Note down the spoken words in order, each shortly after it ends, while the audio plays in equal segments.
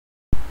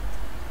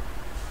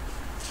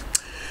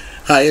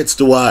Hi, it's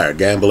Dwyer,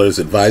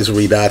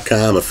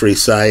 gamblersadvisory.com, a free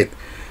site,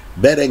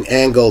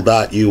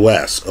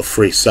 bettingangle.us, a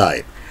free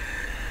site.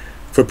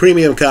 For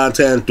premium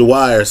content,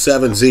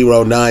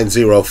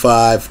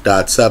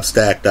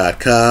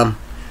 Dwyer70905.substack.com.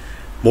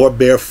 More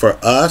beer for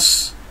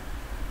us.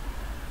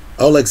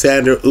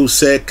 Alexander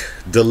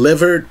Usyk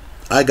delivered.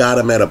 I got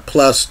him at a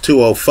plus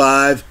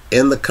 205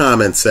 in the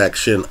comment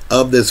section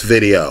of this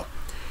video.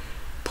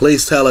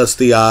 Please tell us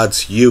the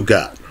odds you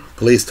got.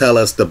 Please tell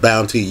us the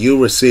bounty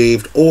you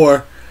received,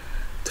 or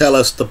tell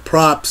us the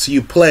props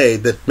you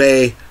played that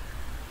may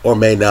or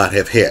may not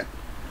have hit.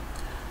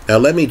 Now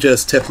let me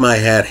just tip my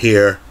hat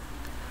here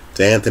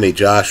to Anthony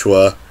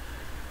Joshua.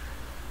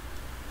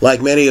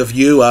 Like many of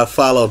you, I've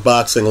followed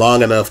boxing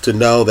long enough to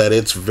know that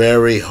it's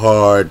very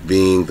hard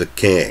being the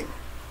king.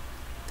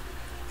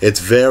 It's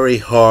very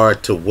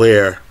hard to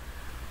wear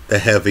the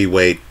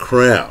heavyweight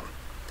crown,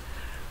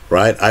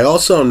 right? I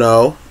also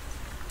know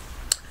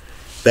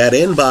that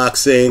in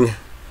boxing,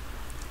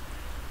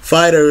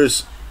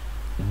 fighters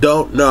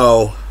don't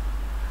know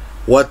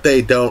what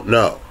they don't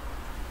know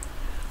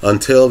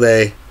until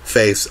they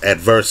face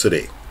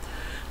adversity.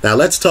 Now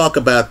let's talk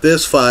about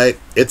this fight.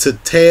 It's a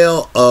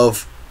tale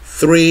of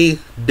 3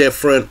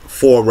 different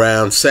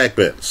 4-round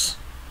segments,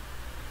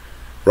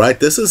 right?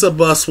 This is a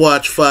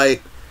must-watch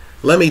fight.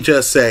 Let me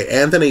just say,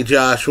 Anthony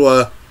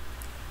Joshua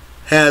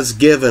has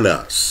given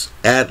us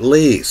at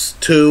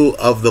least 2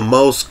 of the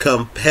most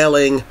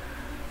compelling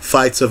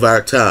fights of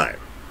our time.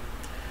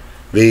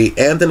 The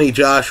Anthony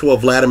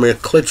Joshua-Vladimir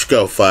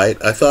Klitschko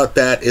fight, I thought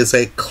that is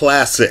a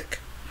classic.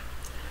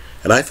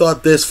 And I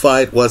thought this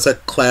fight was a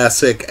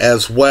classic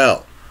as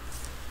well.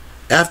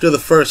 After the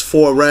first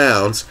 4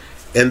 rounds,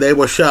 and they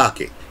were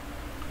shocking.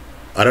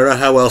 I don't know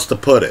how else to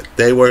put it.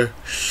 They were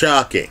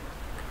shocking.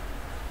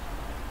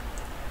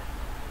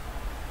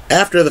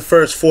 After the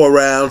first 4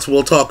 rounds,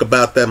 we'll talk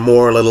about them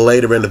more a little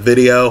later in the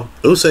video.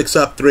 Usyk's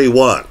up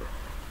 3-1.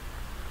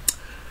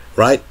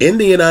 Right? In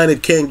the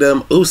United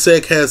Kingdom,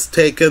 Usyk has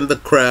taken the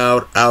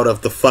crowd out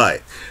of the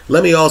fight.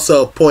 Let me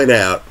also point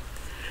out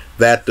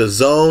that the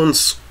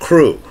Zone's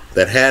crew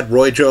that had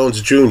Roy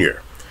Jones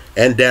Jr.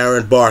 and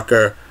Darren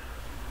Barker,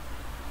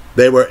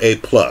 they were A+.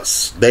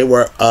 They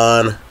were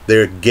on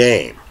their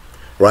game,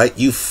 right?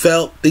 You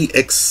felt the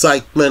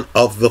excitement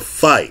of the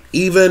fight.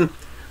 Even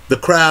the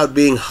crowd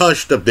being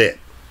hushed a bit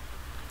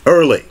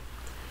early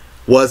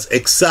was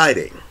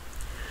exciting.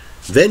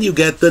 Then you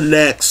get the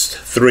next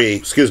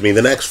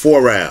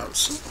 4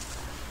 rounds.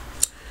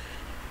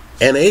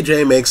 And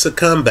AJ makes a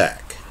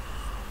comeback.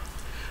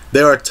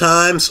 There are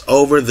times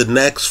over the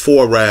next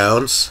 4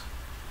 rounds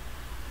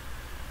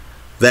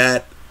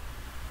that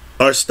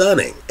are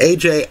stunning.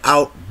 AJ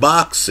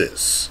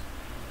outboxes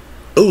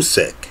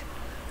Usyk,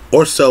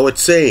 or so it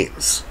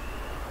seems.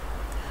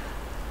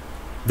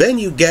 Then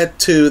you get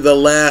to the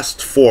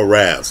last 4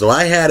 rounds. So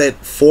I had it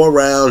 4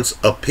 rounds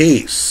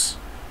apiece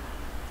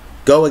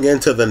going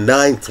into the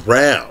 9th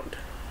round.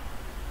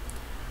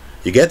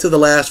 You get to the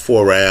last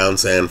 4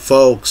 rounds, and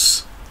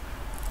folks,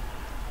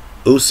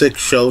 Usyk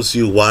shows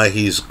you why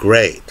he's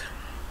great.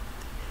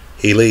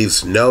 He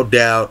leaves no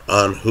doubt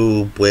on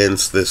who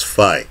wins this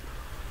fight.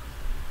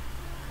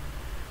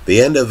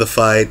 The end of the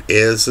fight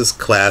is as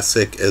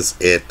classic as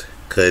it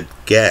could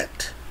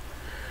get.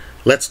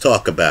 Let's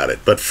talk about it.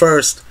 But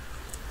first,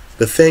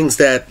 the things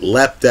that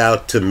leapt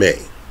out to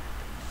me.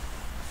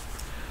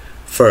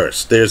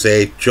 First, there's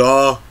a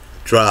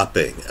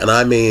jaw-dropping, and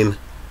I mean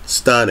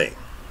stunning,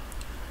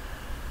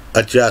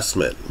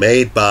 adjustment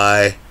made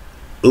by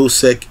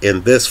Usyk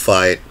in this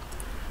fight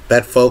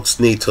that folks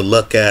need to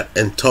look at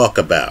and talk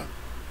about.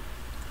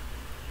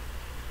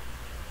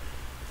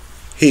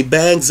 He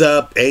bangs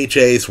up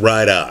AJ's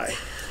right eye.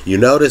 You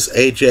notice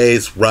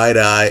AJ's right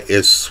eye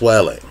is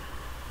swelling.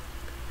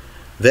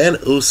 Then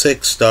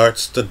Usyk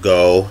starts to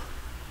go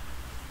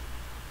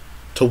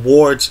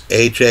towards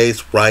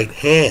AJ's right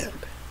hand.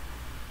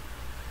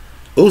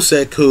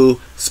 Usyk, who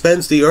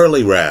spends the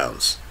early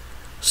rounds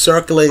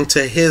circling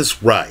to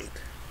his right,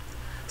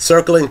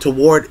 circling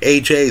toward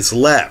AJ's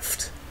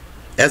left,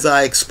 as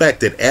I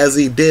expected, as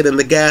he did in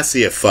the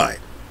Garcia fight.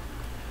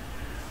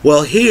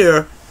 Well,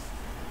 here,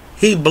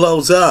 he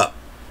blows up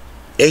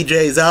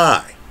AJ's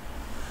eye.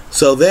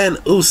 So then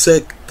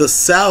Usyk, the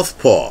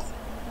southpaw,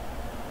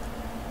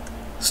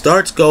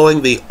 starts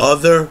going the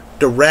other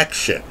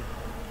direction.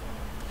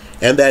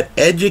 And that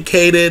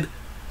educated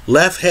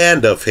left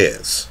hand of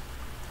his,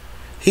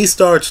 he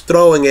starts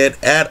throwing it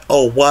at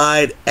a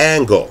wide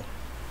angle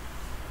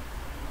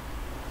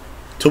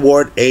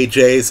toward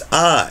AJ's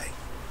eye.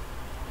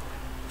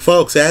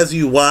 Folks, as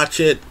you watch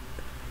it,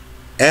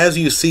 as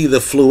you see the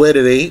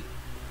fluidity,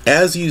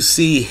 as you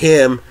see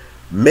him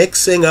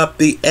mixing up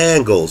the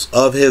angles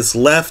of his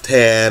left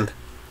hand,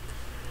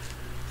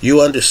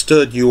 you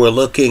understood you were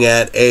looking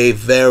at a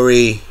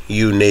very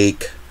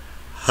unique,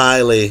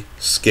 highly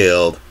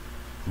skilled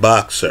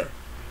boxer.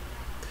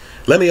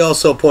 Let me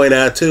also point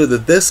out too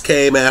that this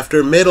came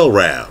after middle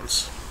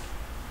rounds,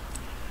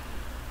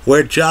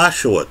 where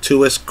Joshua,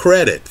 to his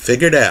credit,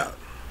 figured out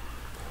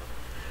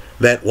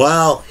that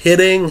while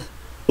hitting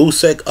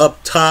Usyk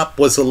up top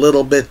was a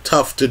little bit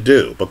tough to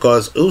do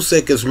because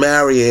Usyk is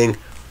marrying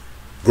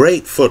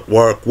great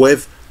footwork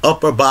with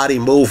upper body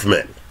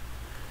movement,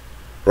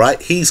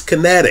 right? He's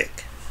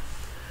kinetic.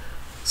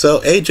 So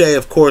AJ,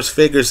 of course,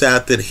 figures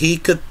out that he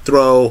could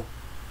throw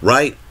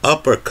right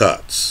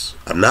uppercuts.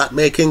 I'm not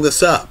making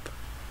this up.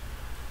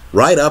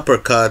 Right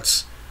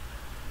uppercuts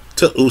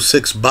to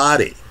Usyk's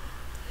body.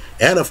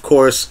 And of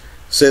course,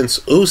 since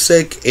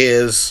Usyk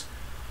is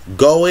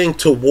going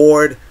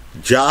toward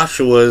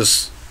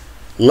Joshua's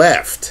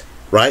left,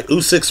 right?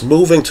 Usyk's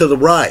moving to the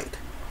right.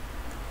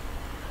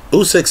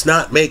 Usyk's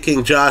not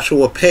making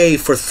Joshua pay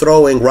for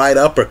throwing right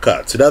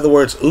uppercuts. In other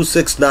words,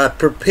 Usyk's not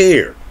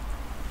prepared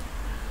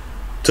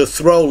to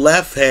throw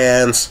left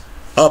hands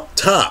up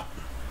top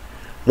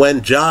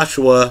when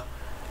Joshua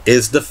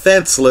is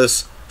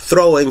defenseless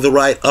throwing the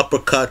right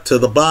uppercut to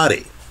the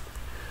body.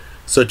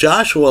 So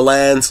Joshua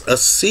lands a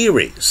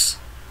series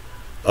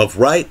of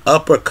right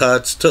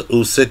uppercuts to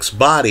Usyk's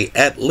body,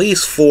 at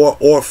least 4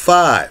 or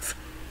 5.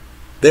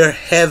 They're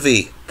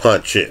heavy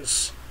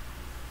punches.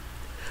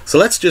 So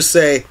let's just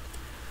say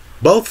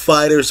both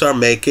fighters are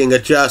making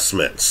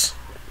adjustments.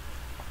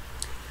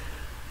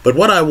 But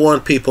what I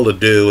want people to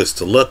do is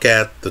to look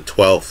at the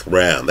 12th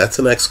round. That's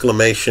an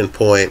exclamation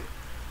point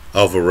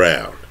of a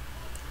round.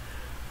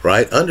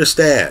 Right?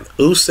 Understand,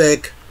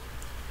 Usyk,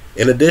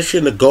 in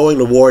addition to going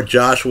toward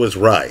Joshua's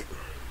right,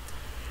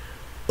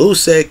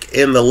 Usyk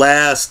in the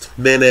last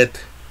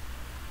minute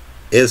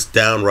is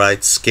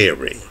downright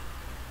scary.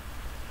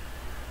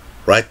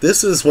 Right?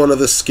 This is one of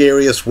the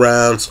scariest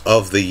rounds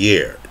of the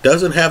year. It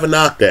doesn't have a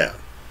knockdown.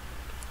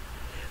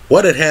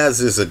 What it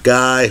has is a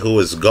guy who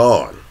is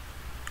gone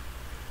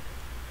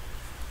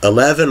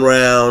 11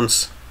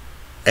 rounds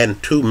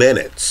and 2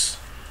 minutes,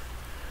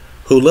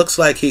 who looks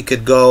like he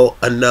could go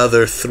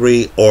another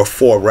 3 or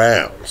 4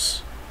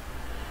 rounds.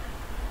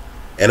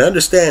 And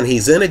understand,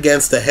 he's in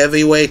against a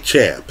heavyweight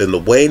champ in the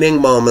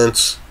waning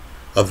moments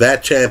of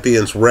that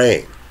champion's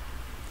reign.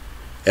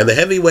 And the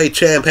heavyweight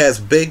champ has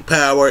big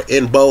power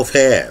in both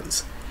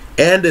hands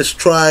and is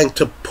trying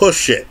to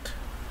push it.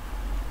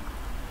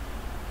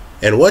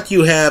 And what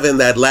you have in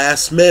that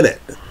last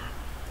minute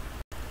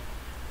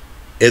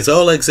is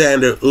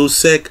Alexander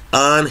Usyk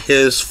on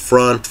his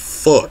front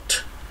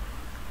foot.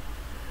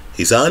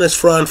 He's on his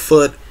front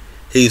foot.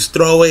 He's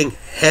throwing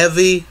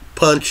heavy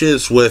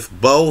punches with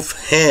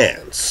both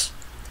hands.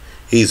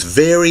 He's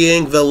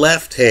varying the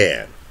left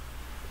hand.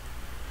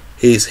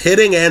 He's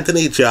hitting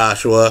Anthony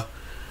Joshua.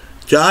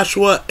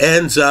 Joshua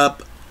ends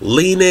up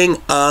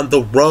leaning on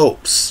the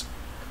ropes.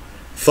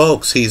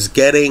 Folks, he's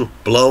getting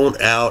blown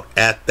out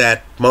at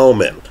that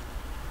moment.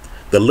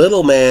 The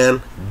little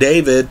man,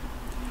 David,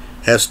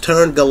 has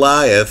turned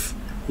Goliath,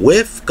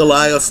 with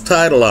Goliath's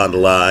title on the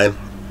line,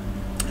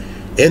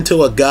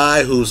 into a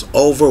guy who's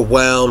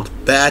overwhelmed,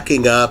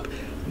 backing up,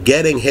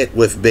 getting hit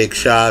with big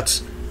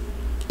shots,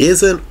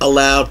 isn't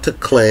allowed to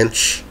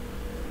clinch.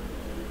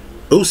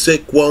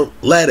 Usyk won't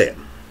let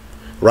him,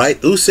 right?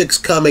 Usyk's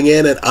coming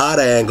in at odd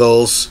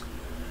angles.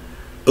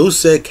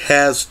 Usyk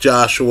has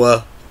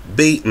Joshua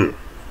beaten.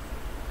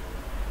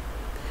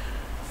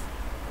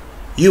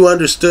 You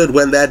understood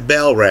when that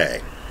bell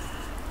rang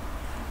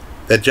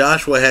that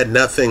Joshua had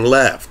nothing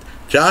left.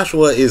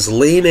 Joshua is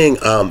leaning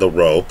on the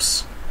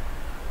ropes,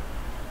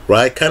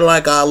 right? Kind of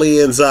like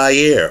Ali and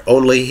Zaire,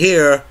 only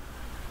here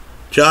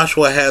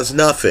Joshua has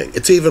nothing.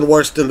 It's even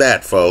worse than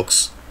that,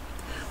 folks.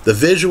 The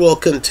visual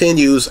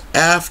continues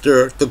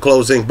after the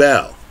closing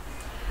bell.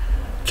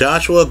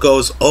 Joshua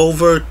goes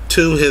over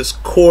to his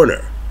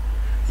corner.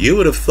 You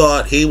would have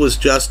thought he was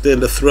just in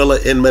the Thriller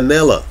in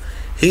Manila.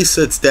 He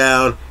sits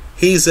down.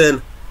 He's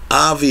in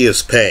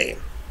obvious pain.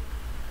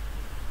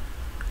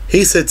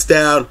 He sits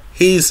down.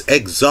 He's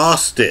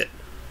exhausted.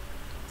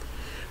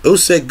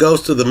 Usyk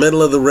goes to the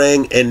middle of the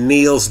ring and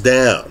kneels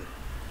down.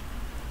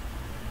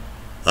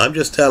 I'm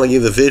just telling you,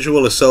 the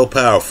visual is so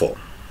powerful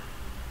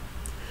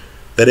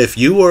that if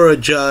you were a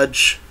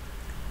judge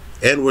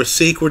and were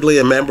secretly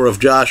a member of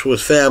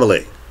Joshua's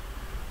family,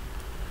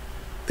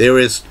 there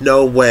is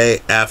no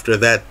way after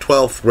that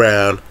 12th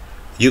round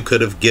you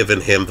could have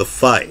given him the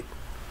fight.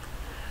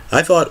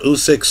 I thought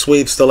Usyk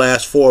sweeps the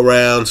last 4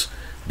 rounds.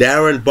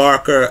 Darren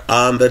Barker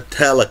on the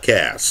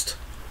telecast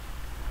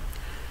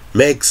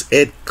makes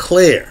it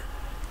clear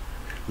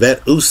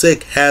that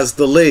Usyk has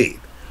the lead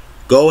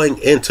going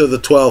into the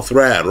 12th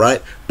round,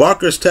 right?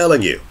 Barker's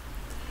telling you,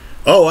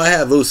 oh, I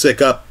have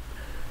Usyk up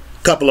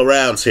a couple of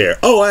rounds here.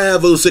 Oh, I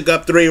have Usyk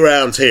up 3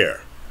 rounds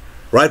here,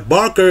 right?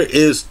 Barker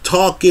is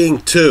talking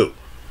to,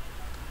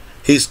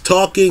 he's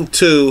talking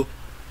to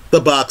the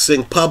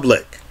boxing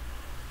public.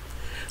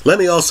 Let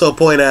me also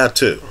point out,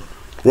 too,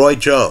 Roy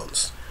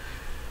Jones.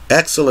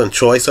 Excellent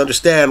choice.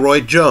 Understand,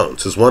 Roy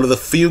Jones is one of the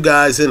few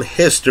guys in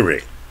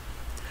history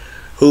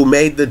who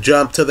made the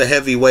jump to the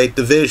heavyweight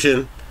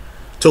division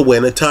to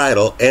win a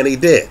title, and he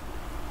did.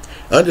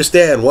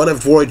 Understand, one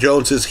of Roy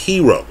Jones's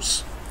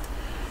heroes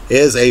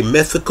is a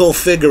mythical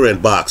figure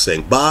in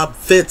boxing, Bob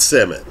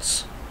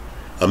Fitzsimmons,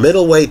 a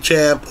middleweight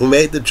champ who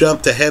made the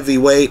jump to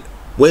heavyweight,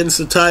 wins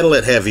the title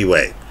at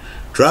heavyweight.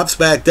 drops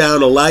back down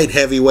to light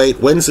heavyweight,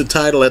 wins the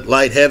title at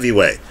light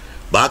heavyweight.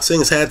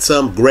 Boxing's had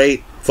some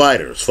great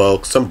fighters,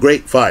 folks, some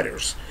great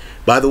fighters.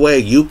 By the way,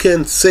 you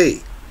can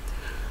see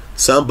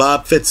some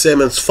Bob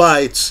Fitzsimmons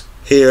fights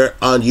here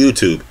on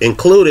YouTube,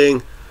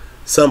 including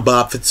some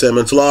Bob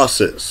Fitzsimmons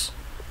losses.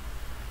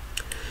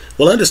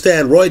 Well,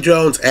 understand, Roy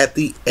Jones, at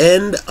the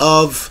end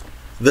of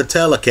the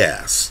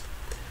telecast,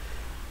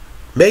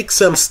 makes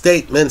some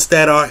statements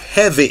that are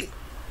heavy,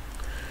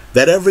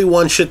 that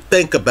everyone should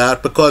think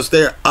about because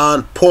they're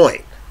on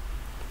point.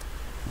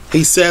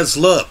 He says,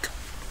 look,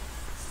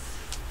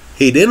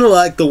 he didn't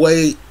like the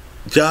way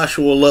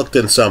Joshua looked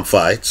in some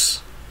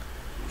fights.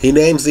 He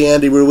names the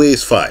Andy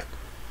Ruiz fight.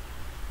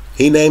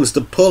 He names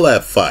the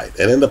Pulev fight.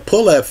 And in the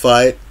Pulev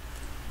fight,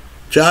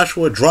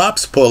 Joshua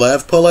drops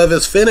Pulev. Pulev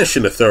is finished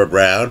in the third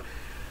round.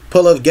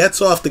 Pulev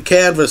gets off the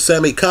canvas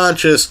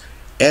semi-conscious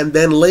and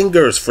then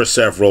lingers for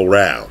several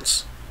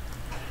rounds.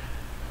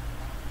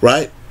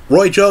 Right?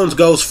 Roy Jones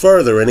goes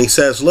further and he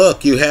says,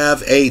 look, you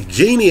have a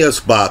genius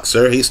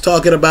boxer. He's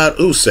talking about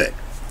Usyk,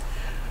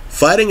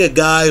 fighting a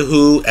guy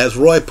who, as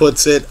Roy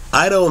puts it,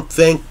 I don't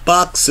think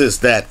boxes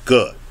that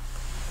good.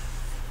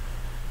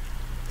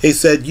 He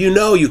said, you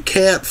know you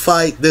can't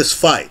fight this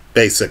fight,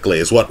 basically,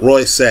 is what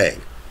Roy's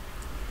saying.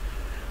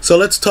 So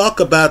let's talk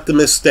about the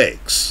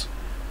mistakes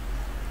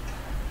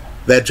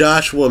that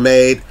Joshua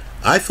made.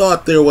 I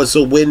thought there was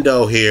a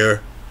window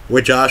here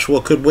where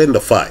Joshua could win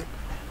the fight.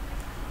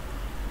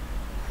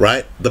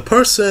 Right? The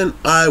person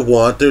I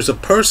want, there's a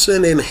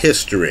person in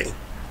history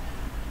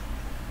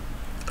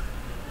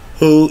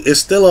who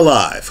is still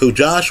alive, who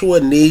Joshua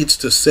needs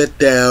to sit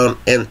down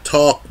and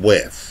talk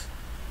with.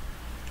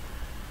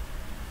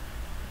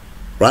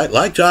 Right?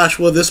 Like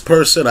Joshua, this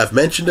person, I've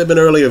mentioned him in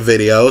earlier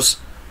videos,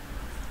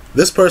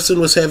 this person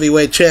was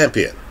heavyweight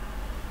champion.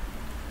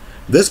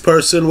 This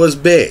person was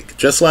big,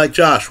 just like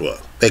Joshua.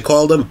 They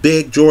called him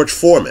Big George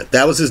Foreman.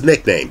 That was his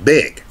nickname,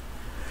 Big.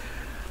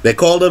 They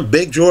called him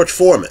Big George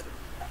Foreman.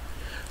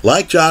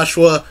 Like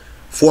Joshua,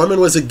 Foreman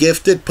was a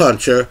gifted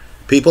puncher.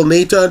 People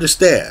need to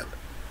understand,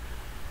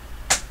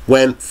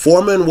 when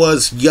Foreman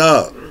was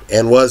young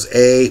and was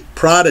a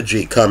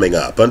prodigy coming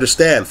up,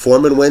 understand,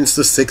 Foreman wins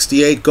the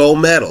 '68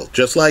 gold medal,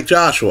 just like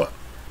Joshua.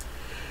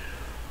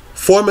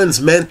 Foreman's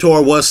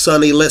mentor was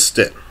Sonny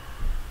Liston.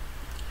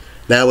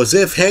 Now, as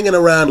if hanging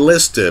around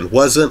Liston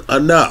wasn't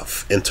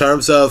enough in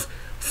terms of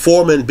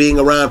Foreman being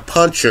around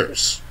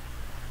punchers,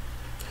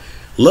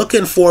 look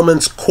in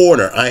Foreman's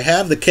corner. I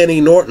have the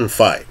Kenny Norton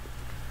fight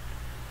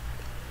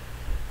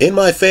in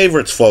my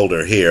favorites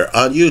folder here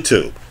on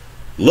YouTube.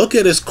 Look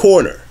at his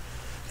corner.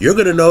 You're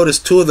going to notice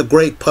two of the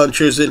great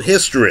punchers in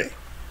history.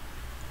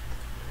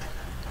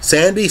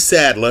 Sandy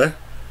Sadler,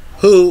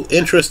 who,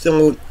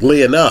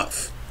 interestingly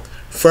enough,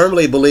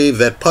 firmly believed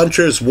that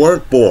punchers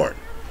weren't born,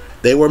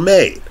 they were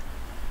made.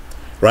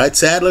 Right?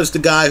 Sadler's the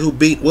guy who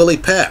beat Willie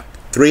Pep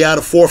 3 out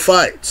of 4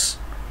 fights.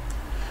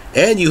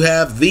 And you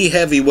have the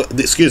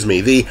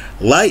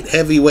light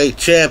heavyweight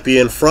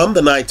champion from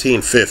the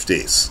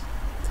 1950s.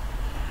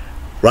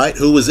 Right?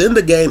 Who was in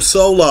the game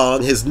so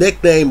long, his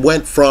nickname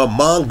went from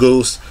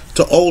Mongoose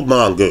to Old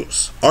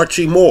Mongoose,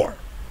 Archie Moore.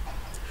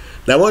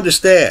 Now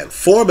understand,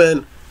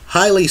 Foreman,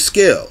 highly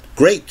skilled,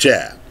 great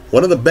jab,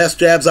 one of the best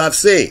jabs I've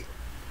seen.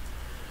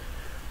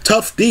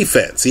 Tough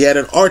defense, he had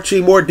an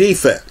Archie Moore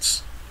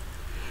defense.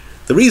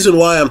 The reason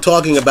why I'm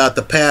talking about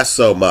the past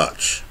so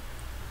much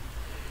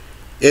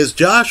is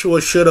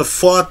Joshua should have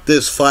fought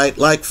this fight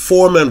like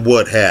Foreman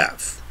would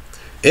have.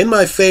 In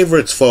my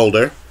favorites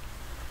folder,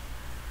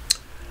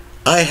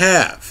 I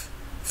have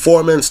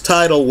Foreman's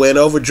title win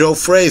over Joe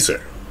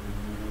Frazier.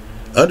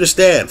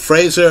 Understand,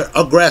 Frazier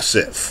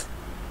aggressive.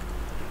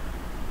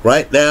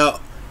 Right now,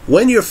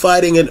 when you're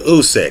fighting an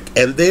Usyk,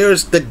 and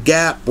there's the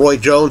gap Roy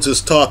Jones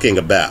is talking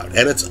about,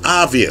 and it's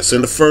obvious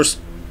in the first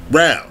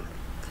round,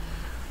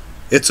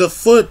 it's a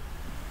foot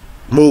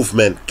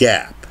movement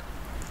gap.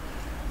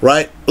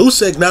 Right?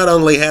 Usyk not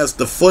only has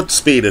the foot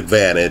speed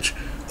advantage,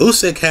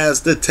 Usyk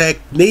has the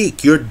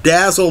technique. You're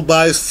dazzled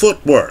by his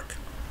footwork.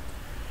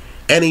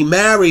 And he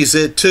marries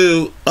it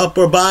to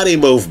upper body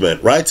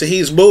movement, right? So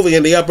he's moving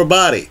in the upper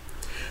body.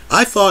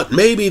 I thought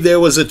maybe there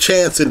was a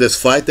chance in this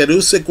fight that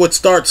Usyk would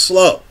start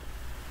slow,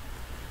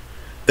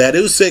 that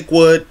Usyk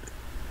would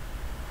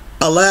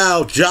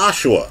allow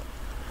Joshua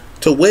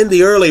to win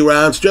the early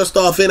rounds just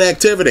off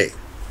inactivity.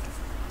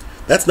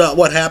 That's not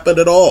what happened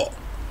at all.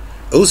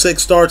 Usyk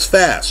starts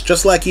fast,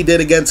 just like he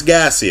did against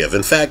Gassiev.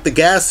 In fact, the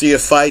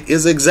Gassiev fight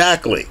is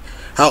exactly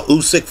how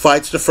Usyk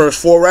fights the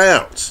first 4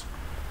 rounds.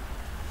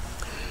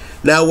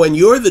 Now, when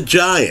you're the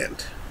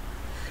giant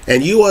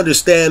and you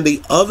understand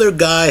the other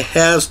guy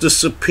has the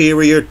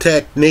superior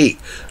technique,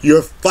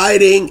 you're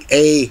fighting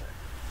a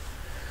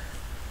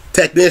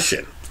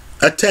technician,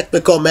 a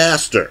technical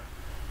master.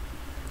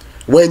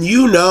 When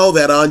you know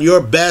that on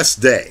your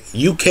best day,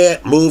 you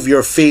can't move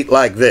your feet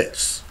like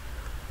this.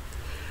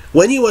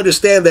 When you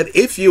understand that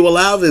if you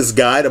allow this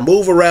guy to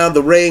move around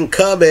the ring,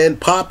 come in,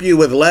 pop you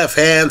with left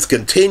hands,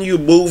 continue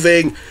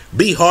moving,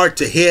 be hard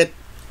to hit.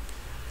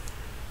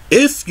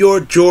 If you're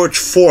George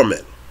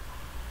Foreman,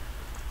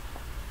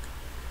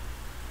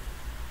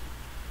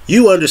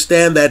 you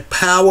understand that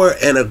power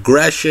and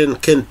aggression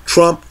can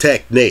trump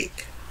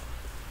technique.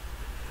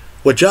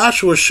 What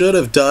Joshua should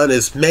have done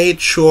is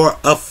made sure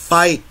a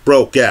fight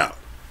broke out.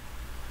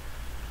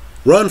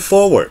 Run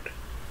forward.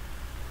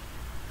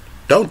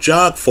 Don't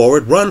jog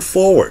forward, run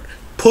forward.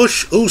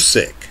 Push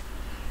Usyk.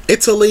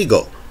 It's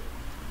illegal.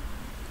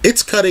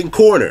 It's cutting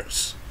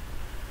corners.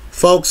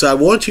 Folks, I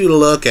want you to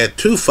look at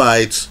two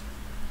fights.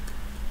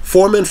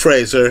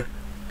 Foreman-Fraser,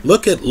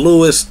 look at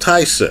Lewis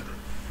Tyson.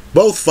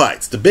 Both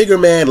fights. The bigger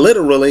man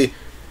literally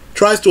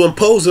tries to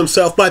impose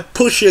himself by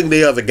pushing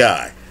the other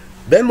guy.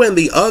 Then when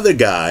the other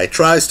guy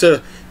tries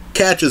to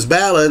catch his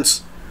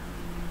balance,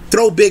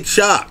 throw big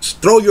shots.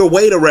 Throw your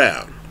weight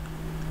around.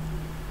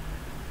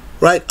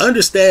 Right?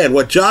 Understand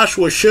what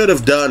Joshua should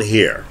have done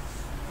here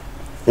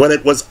when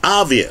it was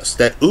obvious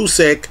that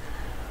Usyk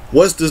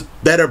was the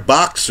better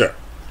boxer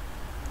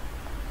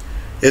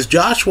is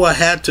Joshua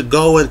had to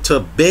go into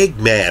big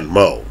man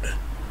mode.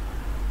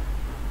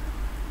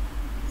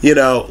 You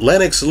know,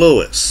 Lennox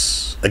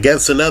Lewis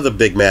against another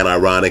big man,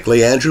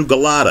 ironically, Andrew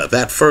Golota,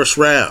 that first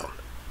round.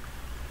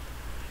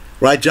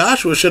 Right?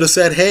 Joshua should have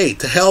said, hey,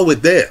 to hell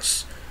with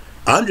this.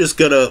 I'm just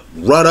going to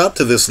run up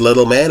to this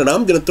little man and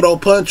I'm going to throw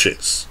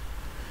punches.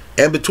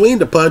 And between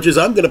the punches,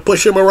 I'm going to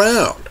push him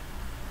around.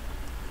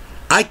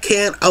 I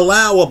can't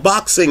allow a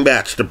boxing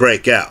match to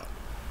break out.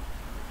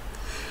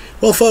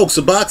 Well, folks,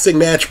 a boxing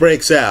match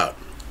breaks out.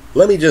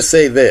 Let me just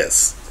say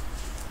this.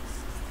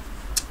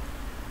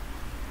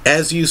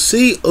 As you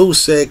see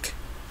Usyk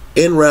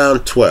in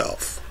round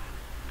 12,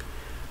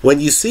 when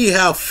you see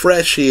how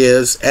fresh he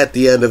is at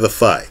the end of the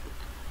fight,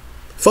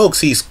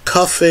 folks, he's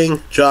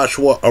cuffing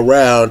Joshua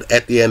around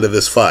at the end of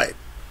this fight.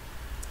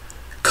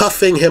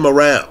 Cuffing him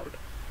around.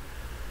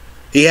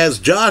 He has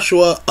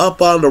Joshua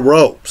up on the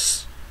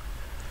ropes.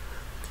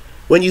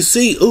 When you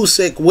see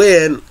Usyk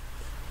win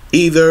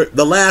either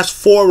the last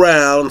 4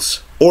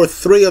 rounds or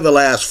 3 of the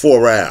last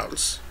 4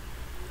 rounds,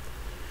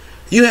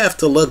 you have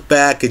to look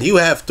back and you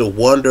have to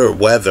wonder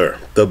whether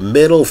the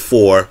middle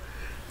 4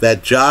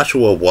 that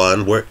Joshua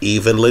won were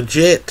even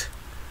legit.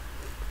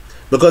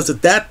 Because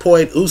at that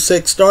point,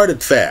 Usyk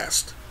started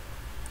fast.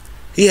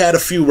 He had a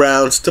few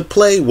rounds to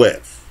play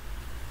with.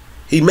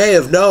 He may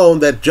have known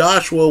that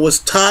Joshua was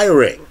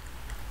tiring.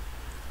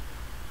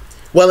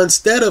 Well,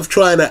 instead of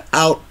trying to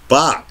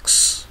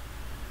outbox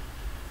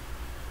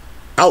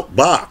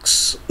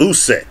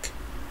Usyk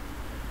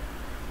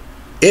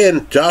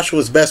in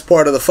Joshua's best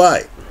part of the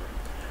fight,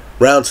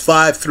 rounds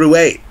 5 through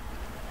 8,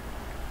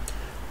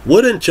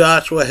 wouldn't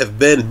Joshua have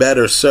been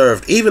better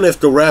served, even if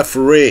the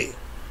referee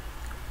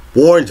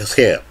warned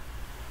him,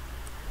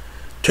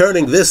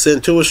 turning this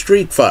into a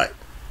street fight?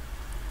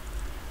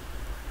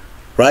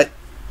 Right?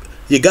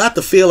 You got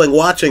the feeling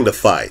watching the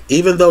fight,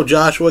 even though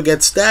Joshua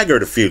gets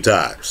staggered a few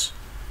times,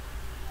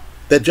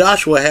 that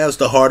Joshua has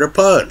the harder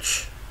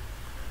punch.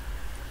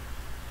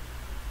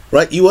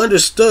 Right? You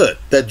understood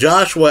that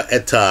Joshua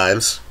at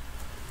times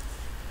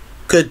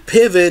could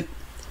pivot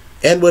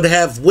and would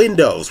have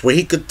windows where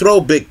he could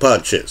throw big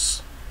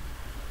punches.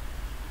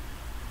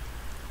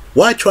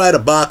 Why try to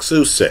box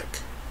Usyk?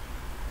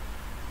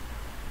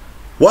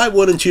 Why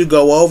wouldn't you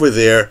go over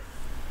there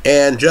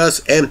and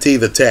just empty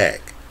the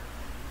tank?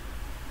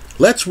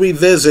 Let's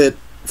revisit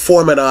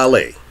Foreman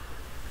Ali.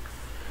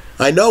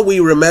 I know we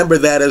remember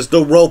that as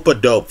the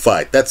rope-a-dope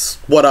fight. That's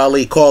what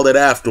Ali called it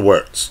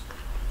afterwards.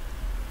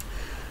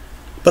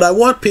 But I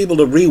want people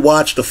to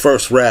rewatch the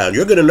first round.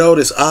 You're going to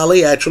notice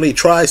Ali actually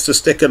tries to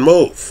stick and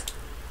move.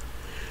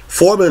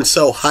 Foreman's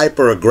so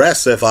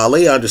hyper-aggressive,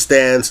 Ali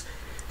understands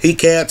he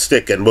can't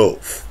stick and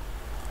move.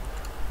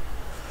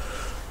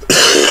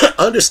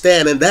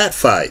 Understand, in that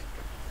fight,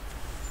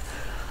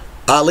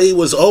 Ali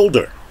was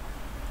older,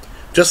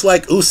 just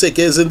like Usyk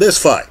is in this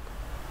fight.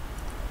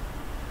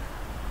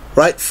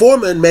 Right?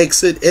 Foreman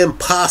makes it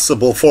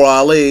impossible for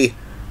Ali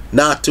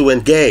not to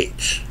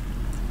engage.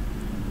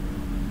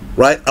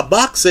 Right? A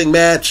boxing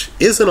match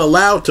isn't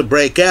allowed to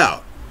break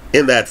out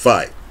in that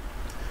fight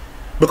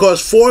because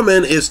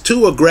Foreman is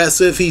too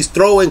aggressive. He's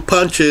throwing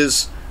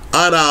punches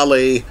on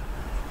Ali.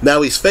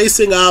 Now he's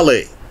facing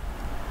Ali,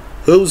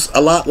 who's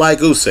a lot like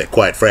Usyk,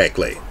 quite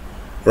frankly.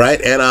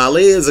 Right? And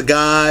Ali is a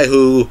guy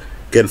who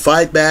can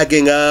fight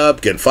backing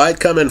up, can fight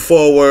coming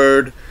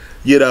forward,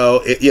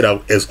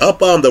 is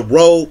up on the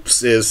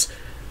ropes, is,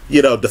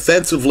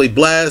 defensively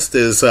blessed,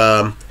 is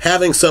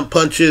having some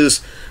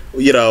punches,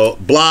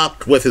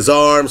 blocked with his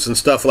arms and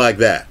stuff like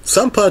that.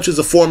 Some punches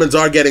of Foreman's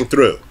are getting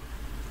through.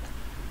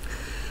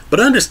 But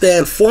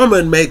understand,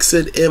 Foreman makes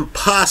it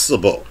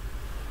impossible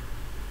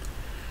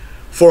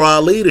for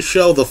Ali to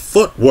show the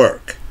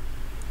footwork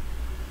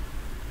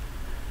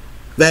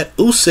that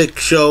Usyk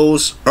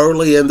shows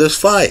early in this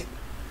fight.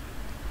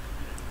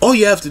 All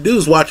you have to do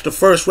is watch the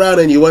first round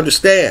and you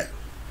understand.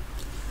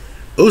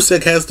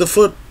 Usyk has the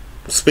foot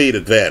speed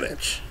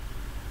advantage.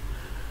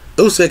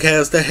 Usyk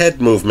has the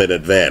head movement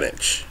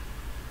advantage.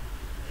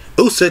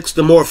 Usyk's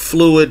the more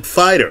fluid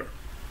fighter.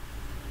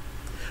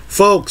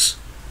 Folks,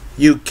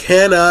 you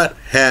cannot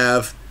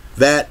have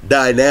that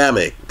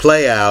dynamic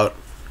play out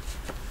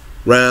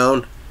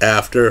round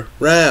after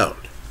round.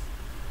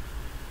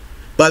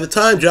 By the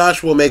time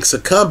Joshua makes a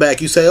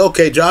comeback, you say,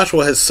 okay,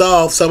 Joshua has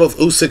solved some of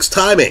Usyk's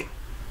timing.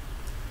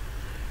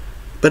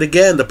 But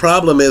again, the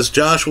problem is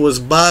Joshua's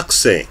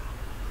boxing.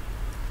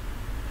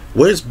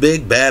 Where's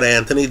big bad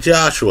Anthony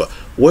Joshua?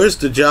 Where's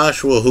the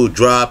Joshua who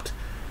dropped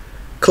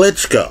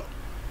Klitschko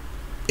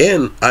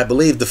in, I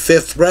believe, the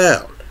 5th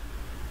round?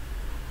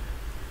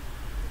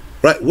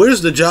 Right?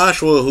 Where's the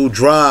Joshua who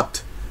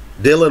dropped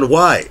Dylan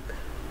White?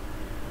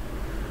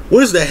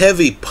 Where's the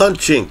heavy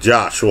punching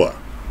Joshua?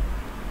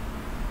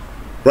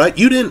 Right?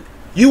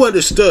 You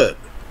understood.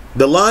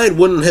 The line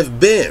wouldn't have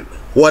been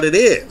what it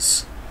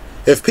is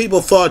if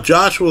people thought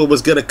Joshua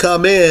was going to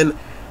come in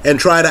and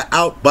try to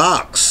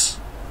outbox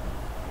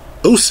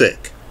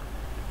Usyk.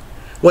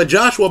 When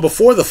Joshua,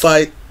 before the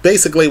fight,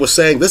 basically was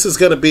saying this is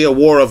going to be a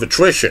war of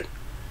attrition.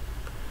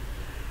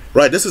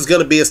 Right? This is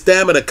going to be a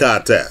stamina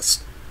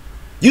contest.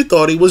 You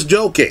thought he was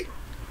joking.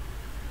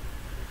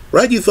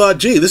 Right? You thought,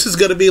 gee, this is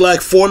going to be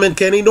like Foreman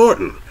Kenny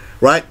Norton.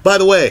 Right? By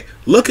the way,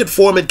 look at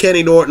Foreman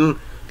Kenny Norton.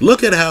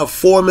 Look at how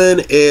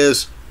Foreman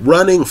is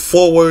running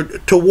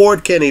forward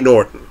toward Kenny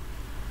Norton.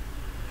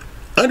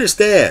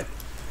 Understand,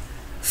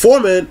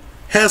 Foreman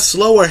has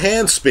slower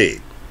hand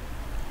speed.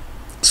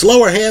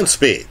 Slower hand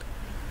speed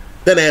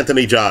than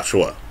Anthony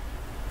Joshua.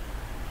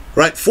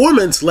 Right?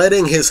 Foreman's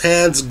letting his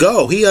hands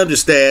go. He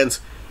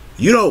understands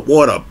you don't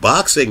want a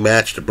boxing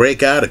match to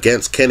break out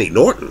against Kenny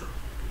Norton.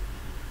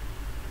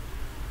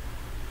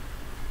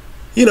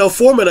 You know,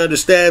 Foreman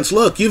understands,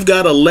 look, you've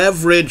got to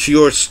leverage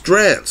your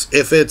strengths.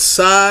 If it's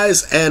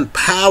size and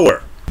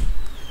power,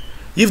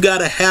 you've got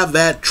to have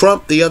that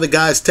trump the other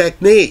guy's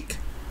technique.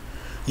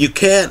 You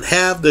can't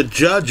have the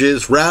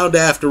judges round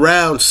after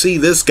round see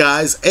this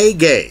guy's A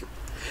game,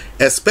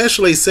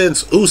 especially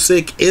since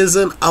Usyk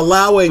isn't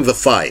allowing the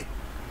fight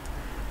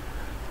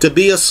to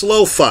be a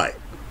slow fight.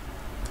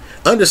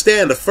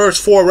 Understand, the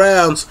first 4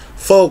 rounds,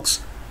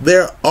 folks,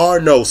 there are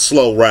no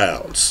slow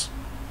rounds.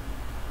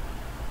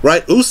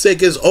 Right?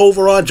 Usyk is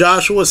over on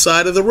Joshua's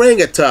side of the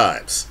ring at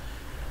times.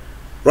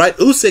 Right?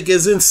 Usyk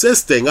is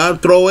insisting on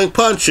throwing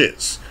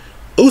punches.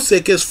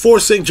 Usyk is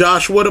forcing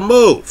Joshua to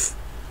move.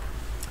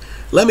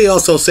 Let me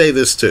also say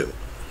this too.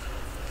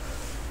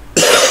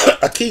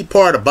 A key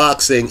part of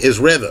boxing is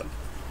rhythm.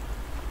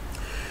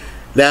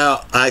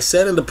 Now, I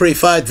said in the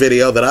pre-fight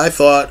video that I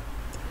thought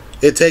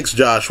it takes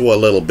Joshua a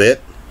little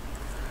bit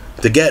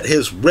to get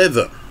his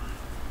rhythm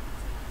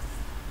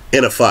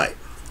in a fight.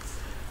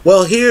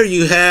 Well, here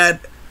you had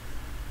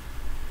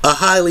a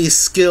highly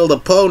skilled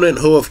opponent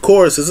who, of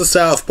course, is a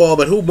southpaw,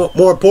 but who,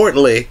 more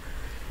importantly,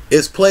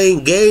 is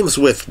playing games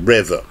with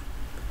rhythm.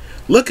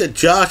 Look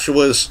at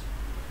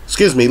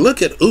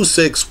look at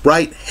Usyk's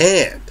right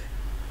hand.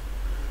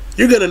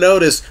 You're going to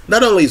notice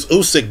not only is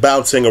Usyk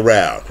bouncing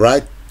around,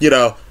 right? You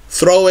know,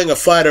 throwing a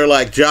fighter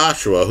like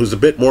Joshua, who's a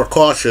bit more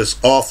cautious,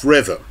 off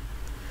rhythm.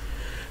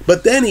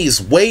 But then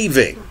he's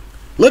waving,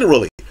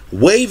 literally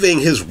waving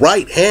his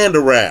right hand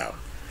around.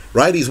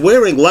 Right? He's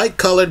wearing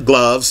light-colored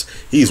gloves.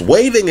 He's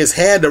waving his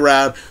hand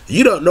around.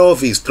 You don't know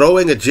if he's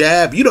throwing a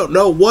jab. You don't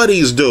know what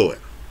he's doing.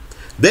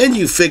 Then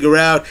you figure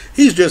out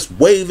he's just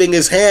waving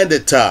his hand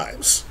at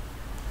times,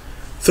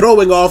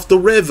 throwing off the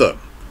rhythm.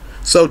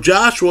 So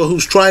Joshua,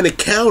 who's trying to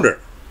counter,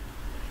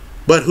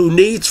 but who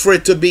needs for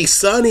it to be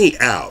sunny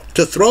out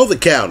to throw the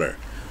counter,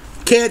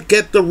 can't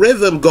get the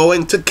rhythm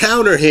going to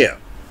counter him.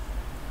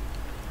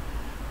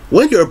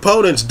 When your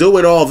opponent's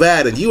doing all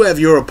that and you have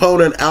your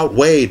opponent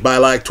outweighed by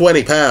like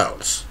 20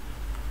 pounds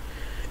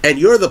and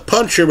you're the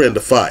puncher in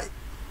the fight,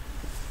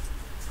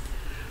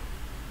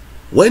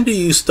 when do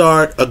you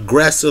start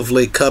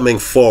aggressively coming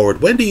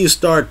forward? When do you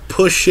start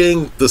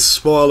pushing the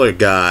smaller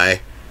guy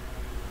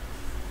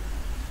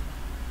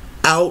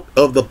out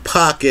of the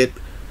pocket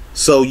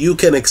so you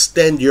can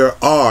extend your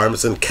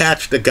arms and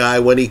catch the guy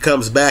when he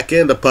comes back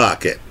in the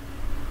pocket?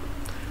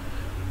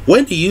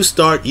 When do you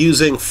start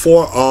using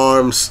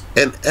forearms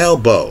and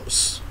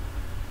elbows?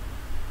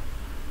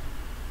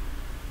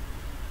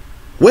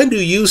 When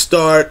do you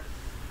start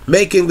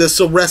making this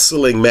a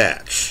wrestling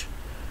match?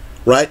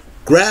 Right?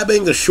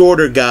 Grabbing the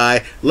shorter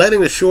guy,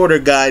 letting the shorter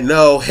guy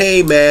know,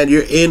 hey man,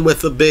 you're in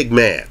with the big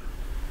man.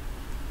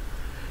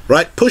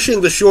 Right? Pushing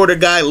the shorter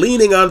guy,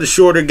 leaning on the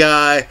shorter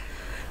guy,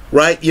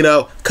 right? You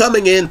know,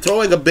 coming in,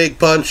 throwing a big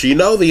punch. You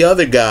know the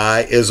other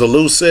guy is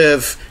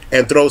elusive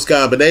and throws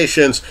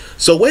combinations.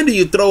 So when do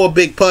you throw a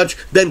big punch?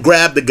 Then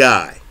grab the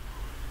guy.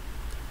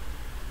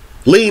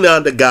 Lean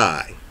on the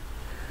guy.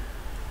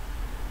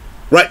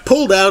 Right?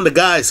 Pull down the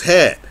guy's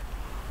head.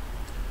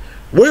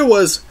 Where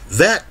was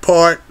that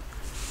part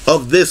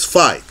of this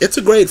fight? It's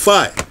a great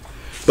fight.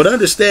 But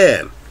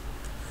understand,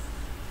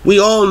 we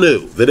all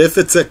knew that if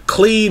it's a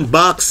clean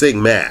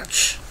boxing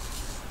match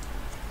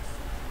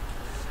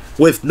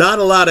with not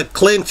a lot of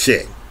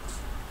clinching,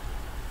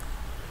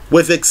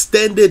 with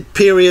extended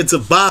periods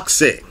of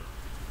boxing,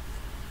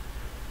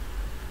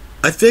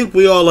 I think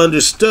we all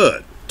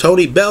understood.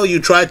 Tony Bellew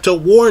tried to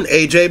warn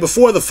AJ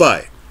before the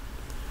fight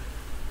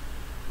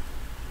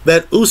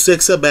that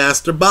Usyk's a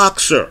master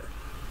boxer.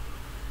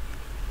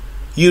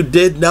 You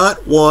did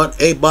not want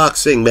a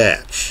boxing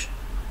match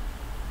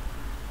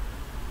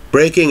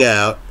breaking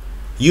out.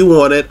 You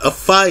wanted a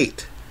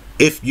fight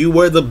if you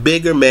were the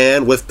bigger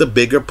man with the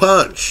bigger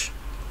punch.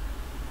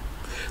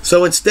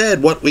 So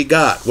instead, what we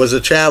got was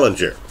a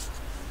challenger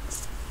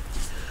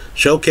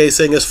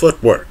showcasing his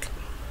footwork,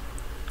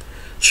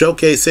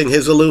 showcasing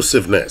his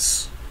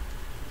elusiveness,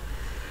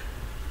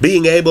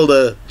 being able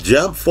to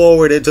jump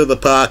forward into the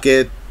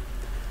pocket,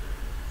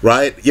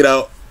 right?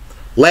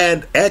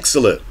 Land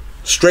excellent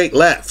straight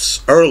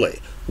lefts early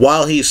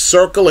while he's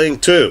circling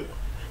to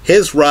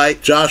his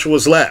right,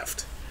 Joshua's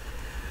left.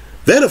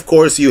 Then, of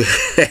course, you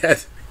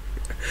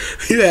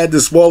had the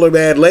smaller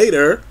man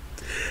later,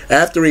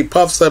 after he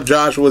puffs up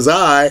Joshua's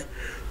eye,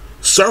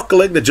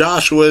 circling to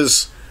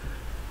Joshua's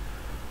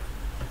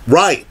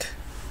right,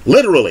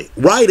 literally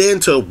right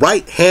into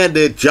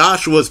right-handed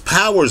Joshua's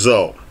power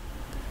zone,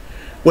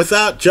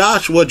 without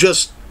Joshua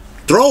just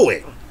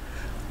throwing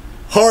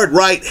hard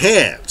right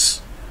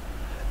hands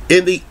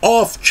in the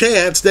off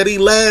chance that he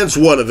lands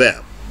one of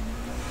them.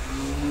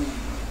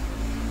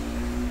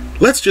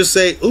 Let's just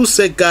say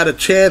Usyk got a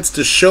chance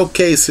to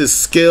showcase his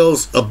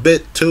skills a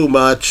bit too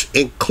much,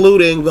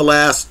 including the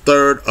last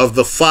third of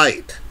the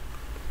fight.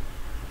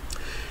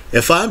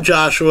 If I'm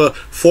Joshua,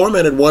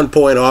 Foreman at one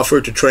point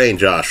offered to train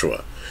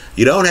Joshua.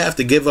 You don't have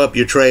to give up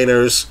your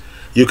trainers.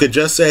 You could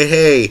just say,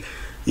 hey,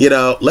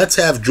 let's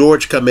have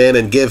George come in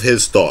and give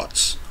his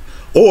thoughts.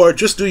 Or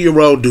just do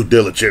your own due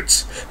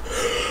diligence.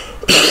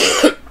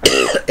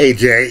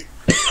 AJ.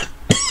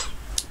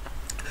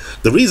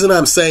 The reason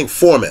I'm saying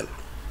Foreman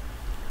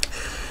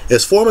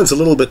is Foreman's a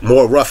little bit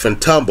more rough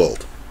and tumble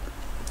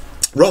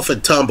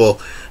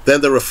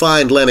than the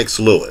refined Lennox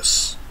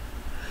Lewis,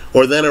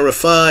 or than a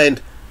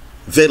refined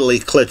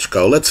Vitaly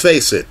Klitschko. Let's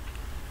face it,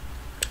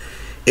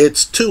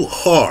 it's too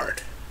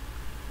hard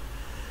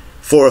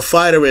for a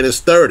fighter in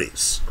his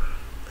 30s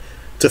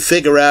to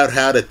figure out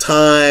how to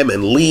time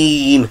and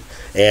lean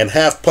and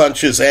half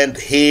punches and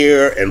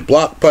here and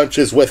block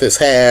punches with his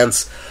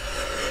hands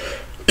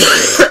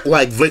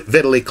like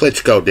Vitaly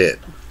Klitschko did.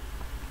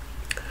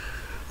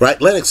 Right?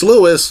 Lennox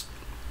Lewis,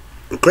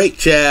 great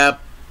jab,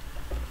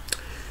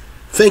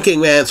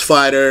 thinking man's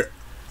fighter.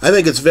 I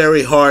think it's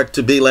very hard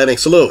to be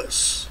Lennox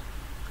Lewis.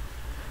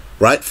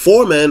 Right?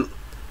 Foreman,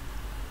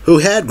 who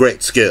had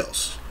great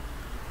skills,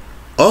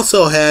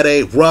 also had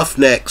a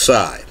roughneck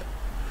side.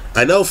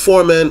 I know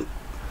Foreman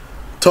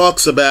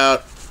talks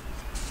about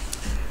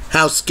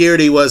how scared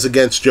he was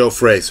against Joe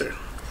Frazier.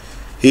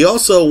 He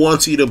also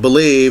wants you to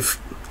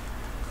believe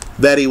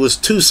that he was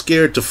too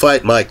scared to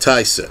fight Mike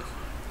Tyson.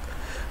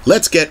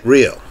 Let's get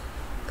real.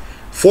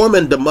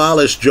 Foreman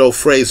demolished Joe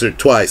Frazier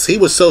twice. He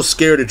was so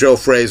scared of Joe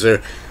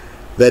Frazier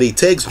that he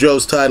takes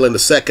Joe's title in the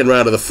second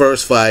round of the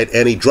first fight,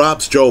 and he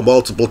drops Joe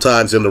multiple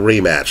times in the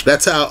rematch.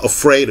 That's how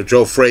afraid of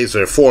Joe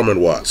Frazier Foreman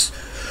was.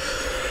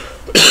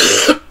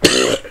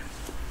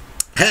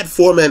 Had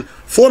Foreman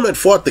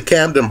fought the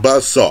Camden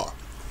Buzzsaw,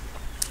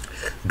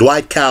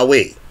 Dwight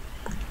Cowie,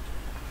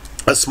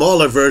 a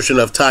smaller version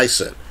of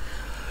Tyson,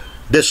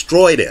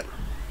 destroyed him.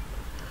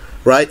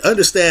 Right?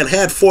 Understand,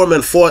 had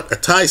Foreman fought a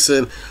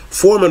Tyson,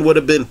 Foreman would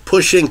have been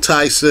pushing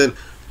Tyson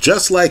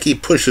just like he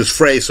pushes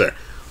Frazier.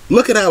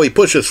 Look at how he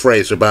pushes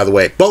Frazier, by the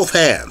way. Both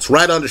hands,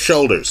 right on the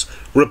shoulders,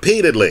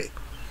 repeatedly.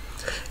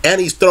 And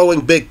he's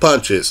throwing big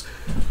punches.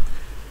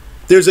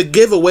 There's a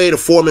giveaway to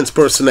Foreman's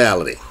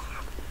personality.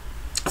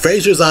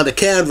 Frazier's on the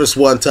canvas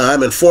one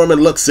time, and Foreman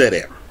looks at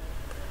him.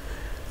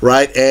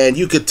 Right? And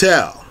you could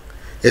tell.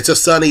 It's a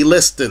Sonny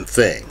Liston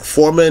thing.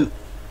 Foreman,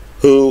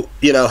 who,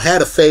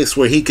 had a face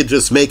where he could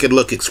just make it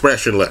look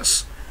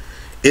expressionless,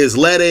 is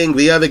letting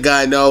the other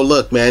guy know,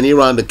 look, man, you're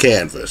on the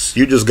canvas.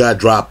 You just got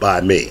dropped by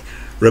me.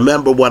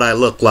 Remember what I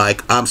look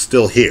like. I'm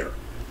still here.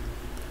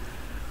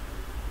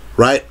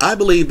 Right? I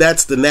believe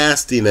that's the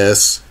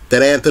nastiness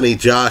that Anthony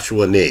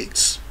Joshua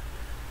needs.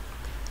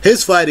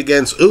 His fight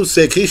against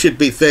Usyk, he should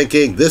be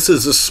thinking, this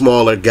is a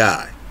smaller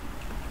guy.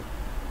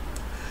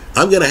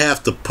 I'm going to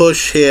have to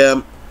push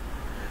him.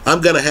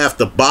 I'm going to have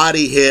to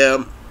body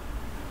him.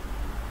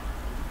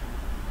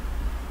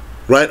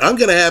 Right? I'm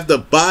going to have to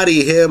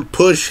body him,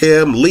 push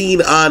him,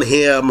 lean on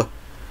him.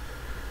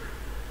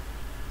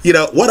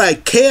 What I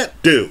can't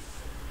do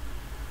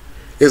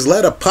is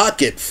let a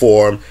pocket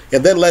form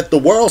and then let the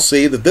world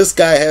see that this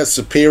guy has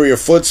superior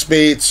foot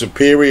speed,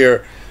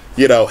 superior,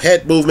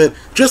 head movement.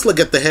 Just look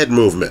at the head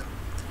movement.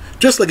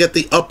 Just look at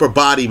the upper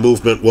body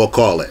movement, we'll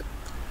call it.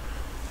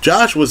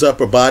 Joshua's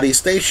upper body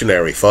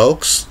stationary,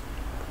 folks.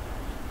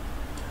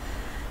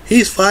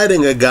 He's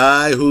fighting a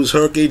guy who's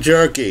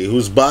herky-jerky,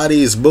 whose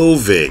body's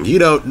moving. You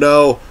don't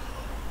know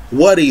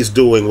what he's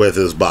doing with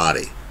his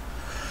body.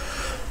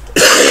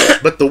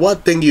 But the one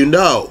thing you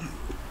know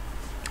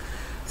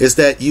is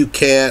that you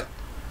can't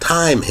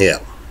time him.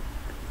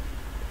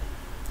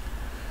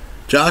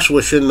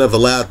 Joshua shouldn't have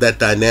allowed that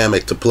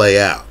dynamic to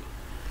play out.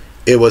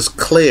 It was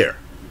clear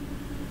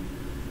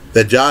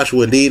that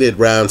Joshua needed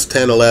rounds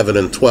 10, 11,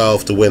 and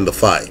 12 to win the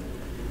fight.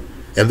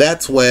 And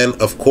that's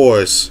when, of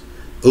course,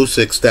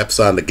 Usyk steps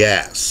on the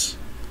gas.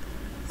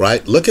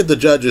 Right? Look at the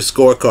judges'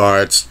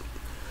 scorecards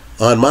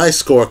On my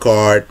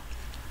scorecard,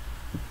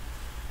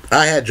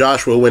 I had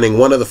Joshua winning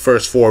one of the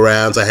first 4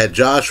 rounds. I had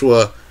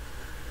Joshua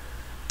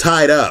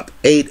tied up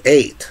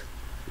 8-8.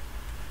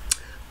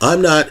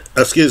 At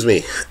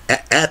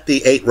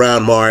the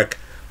 8-round mark,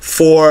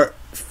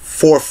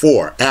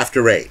 4-4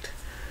 after 8.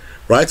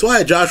 Right? So I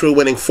had Joshua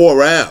winning 4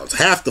 rounds,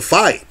 half the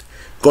fight,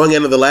 going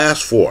into the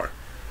last 4.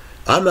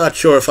 I'm not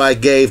sure if I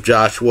gave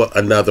Joshua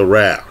another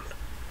round.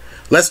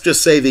 Let's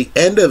just say the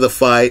end of the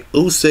fight,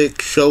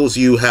 Usyk shows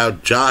you how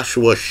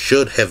Joshua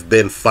should have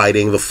been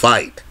fighting the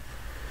fight.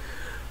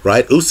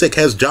 Right? Usyk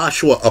has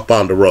Joshua up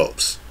on the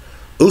ropes.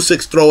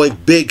 Usyk's throwing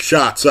big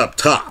shots up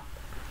top.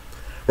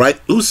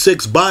 Right?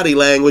 Usyk's body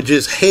language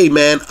is, hey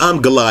man,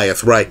 I'm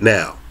Goliath right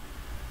now.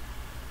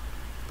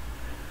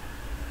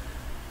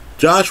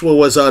 Joshua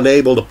was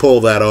unable to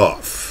pull that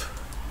off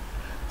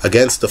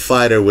against a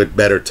fighter with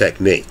better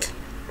technique.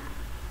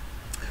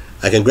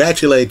 I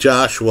congratulate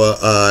Joshua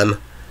on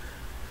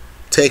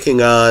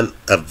taking on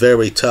a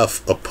very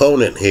tough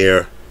opponent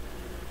here.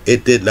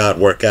 It did not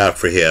work out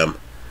for him.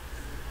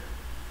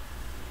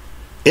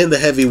 In the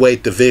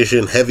heavyweight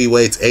division,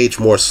 heavyweights age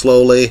more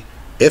slowly.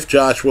 If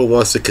Joshua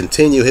wants to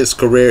continue his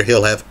career,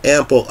 he'll have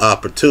ample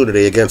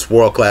opportunity against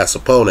world-class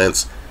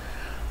opponents.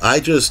 I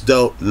just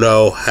don't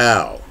know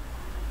how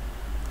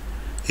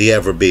he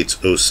ever beats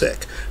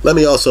Usyk. Let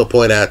me also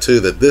point out, too,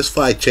 that this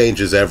fight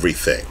changes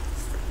everything.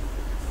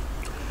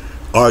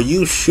 Are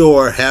you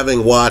sure,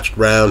 having watched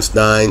rounds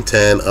 9,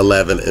 10,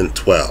 11, and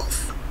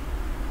 12,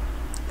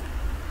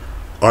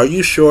 are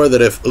you sure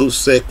that if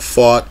Usyk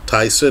fought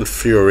Tyson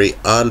Fury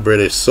on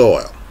British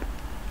soil,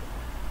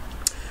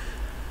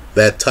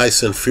 that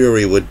Tyson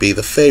Fury would be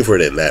the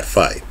favorite in that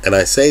fight? And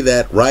I say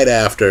that right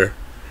after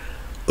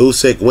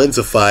Usyk wins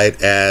a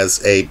fight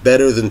as a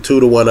better than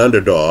 2-1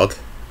 underdog.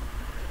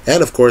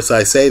 And of course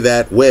I say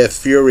that with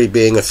Fury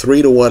being a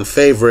 3-1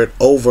 favorite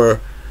over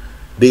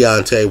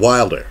Deontay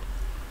Wilder.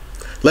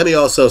 Let me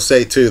also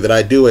say too that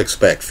I do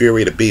expect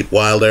Fury to beat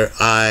Wilder.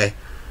 I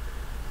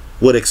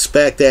would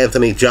expect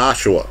Anthony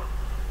Joshua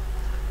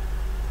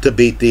to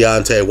beat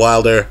Deontay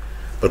Wilder.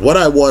 But what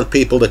I want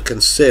people to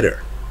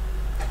consider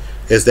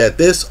is that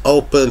this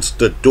opens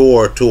the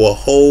door to a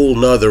whole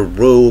nother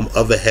room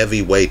of the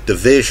heavyweight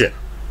division.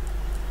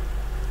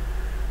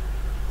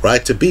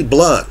 Right? To be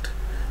blunt,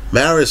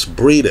 Maris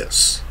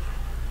Briedis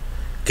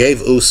gave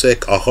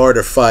Usyk a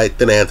harder fight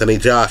than Anthony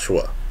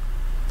Joshua.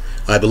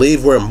 I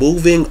believe we're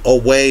moving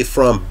away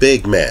from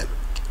big men.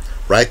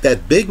 Right?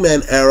 That big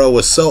man era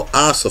was so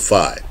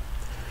ossified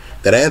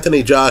that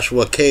Anthony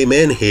Joshua came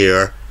in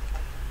here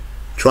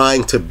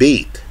trying to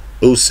beat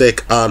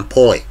Usyk on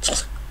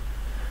points.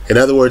 In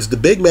other words, the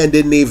big men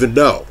didn't even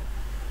know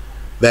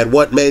that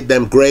what made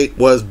them great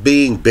was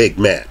being big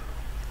men.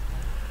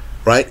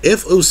 Right?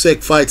 If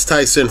Usyk fights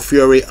Tyson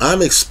Fury,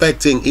 I'm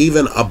expecting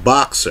even a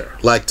boxer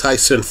like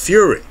Tyson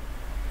Fury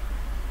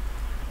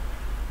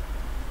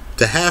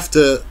to have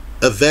to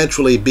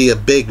eventually be a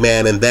big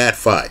man in that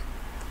fight,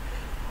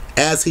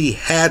 as he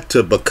had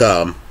to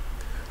become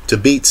to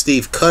beat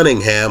Steve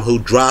Cunningham, who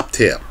dropped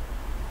him.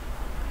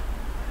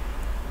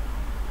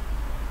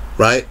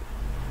 Right?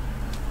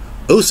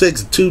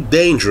 Usyk's too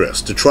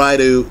dangerous to try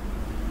and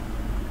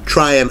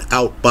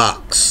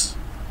outbox.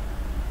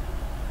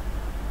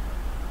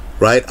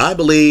 Right? I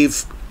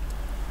believe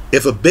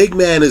if a big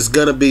man is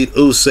going to beat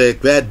Usyk,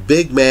 that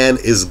big man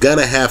is going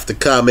to have to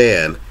come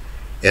in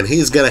and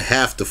he's going to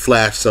have to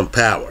flash some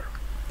power.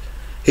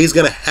 He's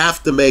going to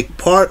have to make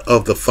part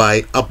of the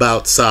fight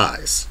about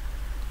size,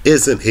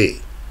 isn't he?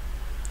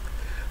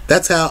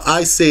 That's how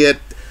I see it.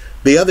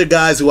 The other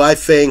guys who I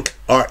think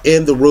are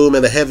in the room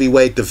in the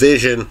heavyweight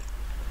division,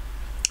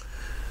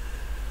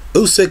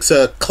 Usyk's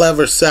a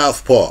clever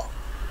southpaw.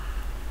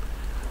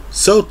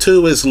 So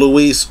too is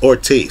Luis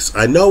Ortiz.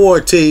 I know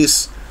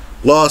Ortiz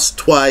lost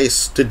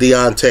twice to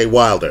Deontay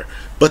Wilder,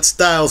 but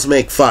styles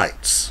make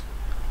fights.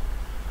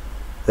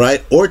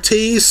 Right?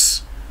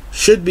 Ortiz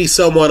should be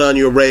someone on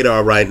your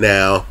radar right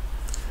now.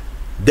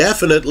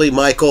 Definitely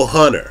Michael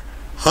Hunter.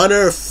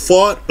 Hunter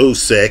fought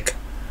Usyk.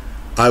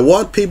 I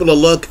want people to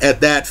look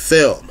at that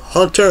film.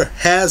 Hunter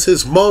has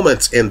his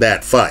moments in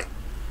that fight.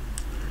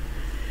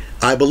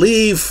 I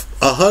believe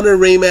a Hunter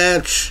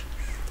rematch,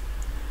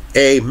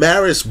 a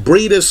Maris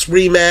Briedis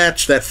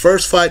rematch, that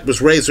first fight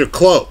was razor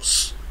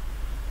close.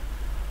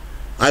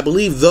 I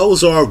believe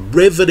those are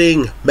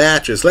riveting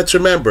matches. Let's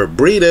remember,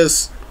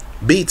 Briedis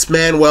beats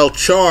Manuel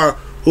Char,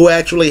 who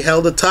actually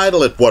held a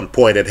title at one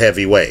point at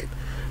heavyweight.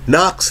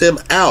 Knocks him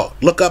out.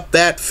 Look up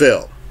that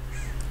film.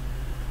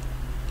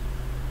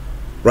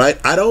 Right?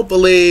 I don't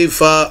believe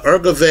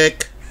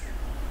Ergovic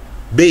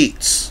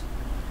beats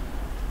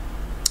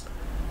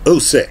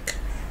Usyk.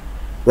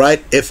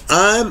 Right? If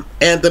I'm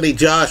Anthony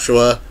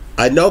Joshua,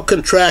 I know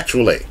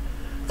contractually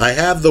I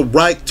have the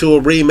right to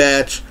a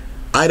rematch.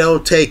 I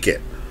don't take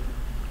it.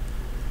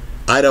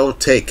 I don't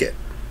take it.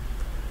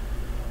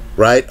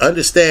 Right?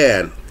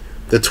 Understand,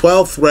 the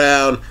 12th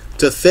round,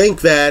 to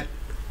think that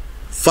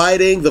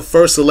fighting the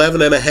first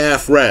 11 and a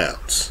half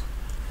rounds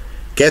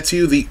gets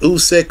you the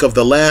Usyk of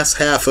the last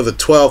half of the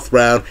 12th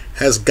round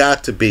has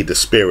got to be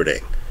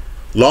dispiriting.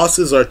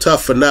 Losses are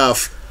tough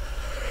enough.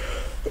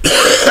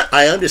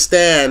 I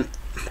understand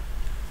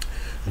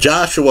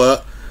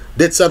Joshua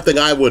did something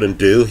I wouldn't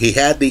do. He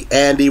had the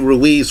Andy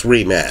Ruiz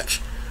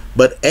rematch.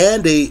 But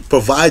Andy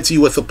provides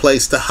you with a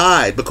place to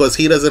hide because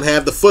he doesn't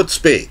have the foot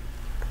speed.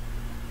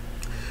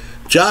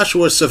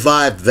 Joshua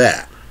survived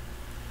that.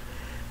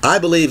 I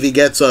believe he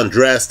gets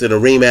undressed in a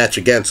rematch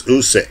against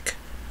Usyk.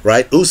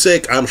 Right?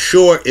 Usyk, I'm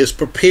sure, is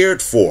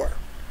prepared for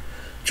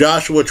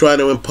Joshua trying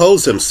to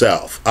impose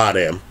himself on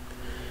him.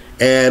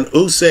 And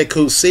Usyk,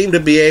 who seemed to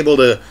be able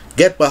to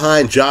get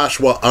behind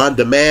Joshua on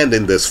demand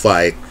in this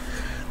fight,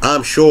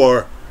 I'm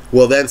sure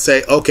will then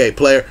say, okay,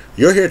 player,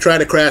 you're here trying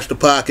to crash the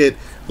pocket.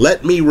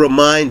 Let me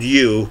remind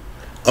you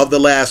of the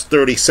last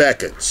 30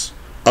 seconds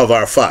of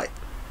our fight.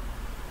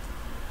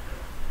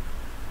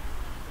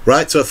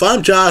 Right? So if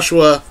I'm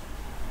Joshua,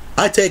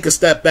 I take a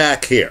step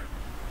back here.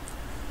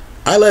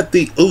 I let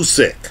the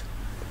Usyk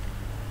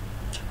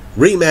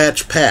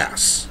rematch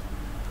pass.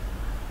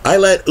 I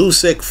let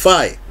Usyk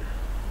fight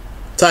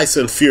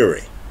Tyson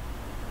Fury.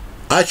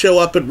 I show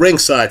up at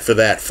ringside for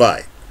that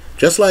fight,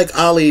 just like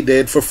Ali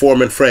did for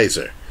Foreman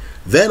Fraser.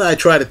 Then I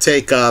try to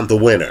take on the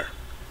winner.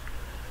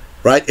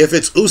 Right? If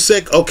it's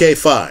Usyk, okay,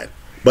 fine.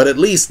 But at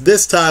least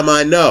this time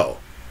I know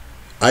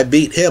I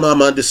beat him,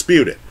 I'm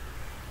undisputed.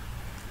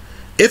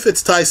 If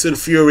it's Tyson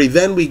Fury,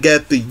 then we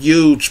get the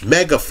huge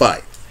mega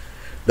fight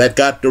that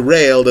got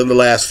derailed in the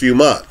last few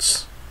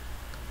months.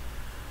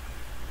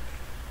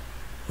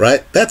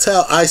 Right? That's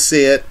how I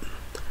see it.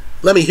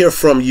 Let me hear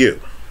from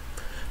you.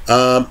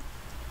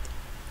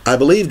 I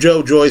believe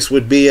Joe Joyce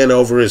would be in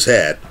over his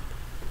head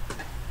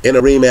in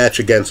a rematch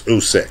against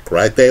Usyk,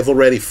 right? They've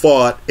already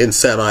fought in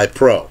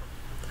semi-pro,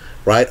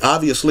 right?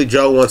 Obviously,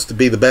 Joe wants to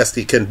be the best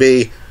he can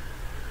be.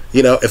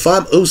 You know, if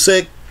I'm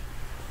Usyk,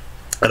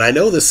 and I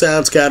know this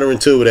sounds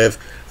counterintuitive,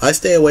 I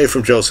stay away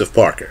from Joseph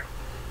Parker.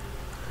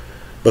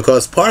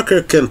 Because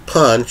Parker can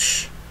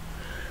punch.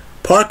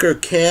 Parker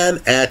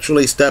can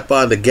actually step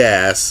on the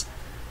gas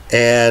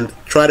and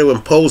try to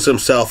impose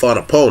himself on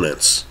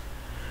opponents,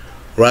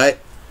 right?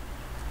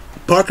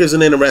 Parker's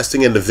an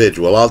interesting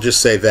individual, I'll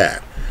just say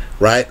that,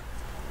 right?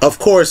 Of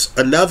course,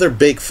 another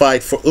big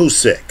fight for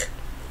Usyk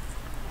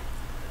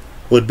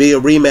would be a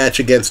rematch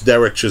against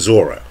Derek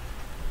Chisora,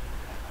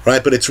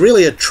 right? But it's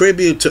really a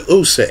tribute to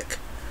Usyk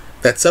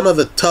that some of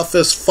the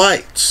toughest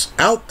fights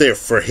out there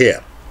for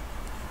him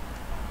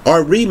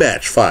are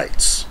rematch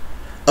fights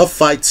of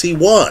fights he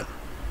won.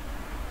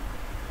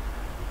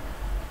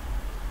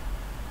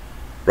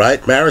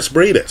 Right? Maris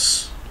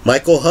Briedis,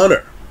 Michael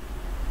Hunter,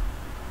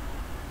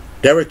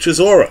 Derek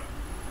Chisora.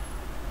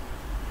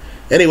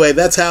 Anyway,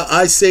 that's how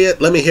I see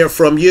it. Let me hear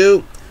from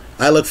you.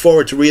 I look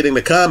forward to reading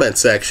the comment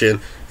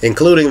section,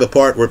 including the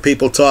part where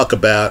people talk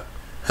about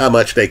how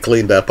much they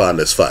cleaned up on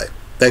this fight.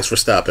 Thanks for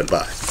stopping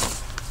by.